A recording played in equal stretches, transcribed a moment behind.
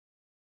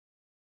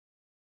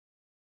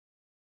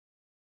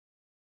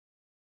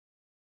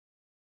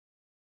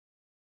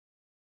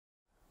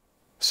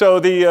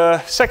So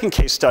the second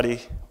case study,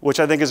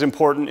 which I think is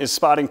important, is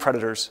spotting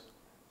predators.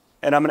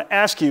 And I'm going to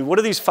ask you, what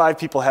do these 5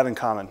 people have in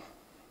common?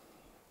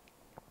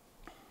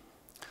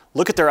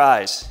 Look at their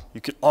eyes.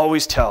 You can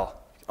always tell.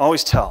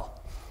 Always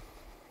tell.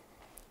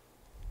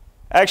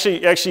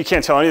 Actually, you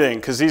can't tell anything,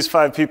 because these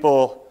 5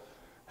 people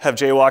have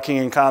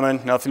jaywalking in common,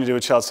 nothing to do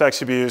with child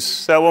sex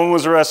abuse. That woman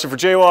was arrested for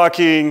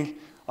jaywalking,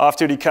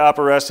 off-duty cop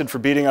arrested for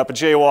beating up a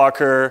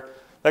jaywalker.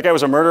 That guy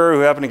was a murderer who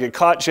happened to get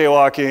caught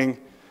jaywalking.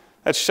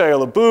 That's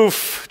Shia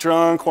LaBeouf,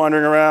 drunk,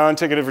 wandering around,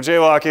 ticketed for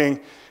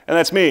jaywalking. And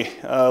that's me,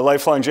 a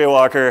lifelong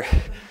jaywalker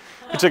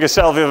who took a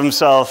selfie of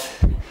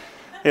himself,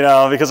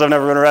 because I've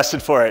never been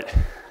arrested for it.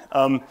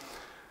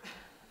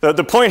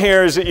 The point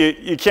here is that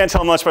you can't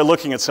tell much by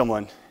looking at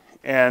someone.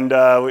 And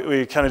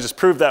we kind of just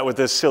proved that with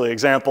this silly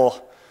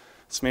example.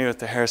 It's me with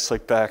the hair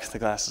slicked back, the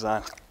glasses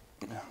on,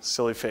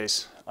 silly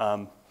face.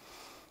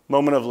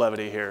 Moment of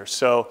levity here.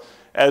 So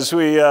as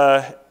we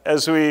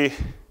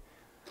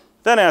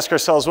then ask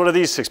ourselves, what do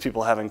these 6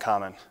 people have in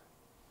common?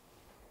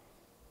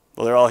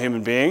 Well, they're all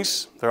human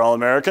beings. They're all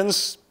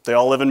Americans. They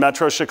all live in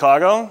Metro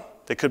Chicago.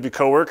 They could be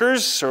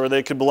coworkers, or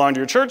they could belong to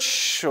your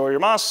church or your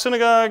mosque,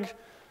 synagogue.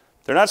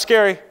 They're not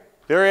scary.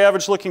 Very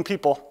average-looking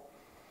people.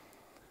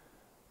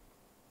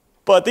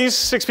 But these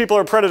 6 people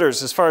are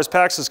predators as far as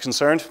P.A.X.A. is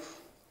concerned.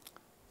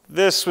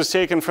 This was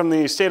taken from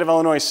the State of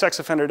Illinois Sex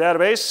Offender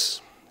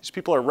Database. These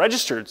people are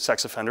registered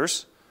sex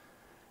offenders,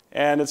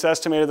 and it's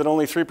estimated that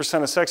only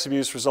 3% of sex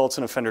abuse results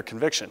in offender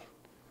conviction.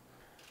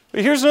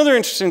 But here's another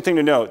interesting thing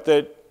to note,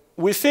 that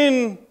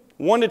within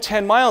 1 to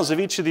 10 miles of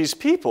each of these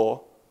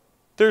people,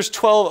 there's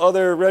 12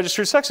 other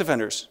registered sex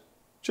offenders,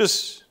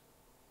 just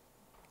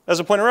as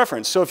a point of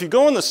reference. So if you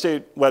go on the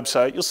state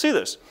website, you'll see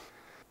this.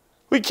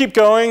 We keep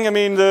going. I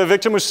mean, the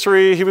victim was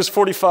 3, he was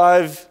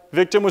 45.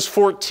 Victim was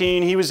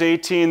 14, he was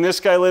 18. This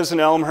guy lives in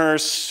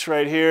Elmhurst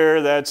right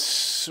here.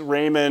 That's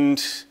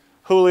Raymond.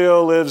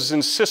 Julio lives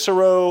in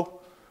Cicero.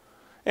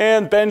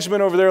 And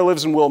Benjamin over there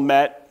lives in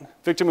Wilmette.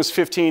 Victim was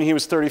 15, he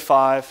was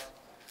 35.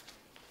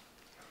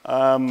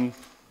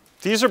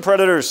 These are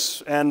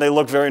predators, and they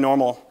look very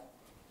normal.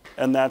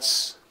 And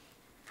that's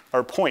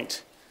our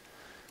point.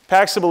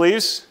 P.A.X.A.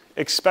 believes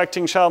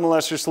expecting child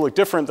molesters to look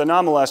different than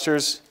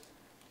non-molesters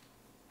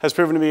has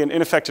proven to be an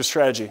ineffective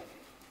strategy. It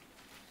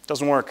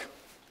doesn't work.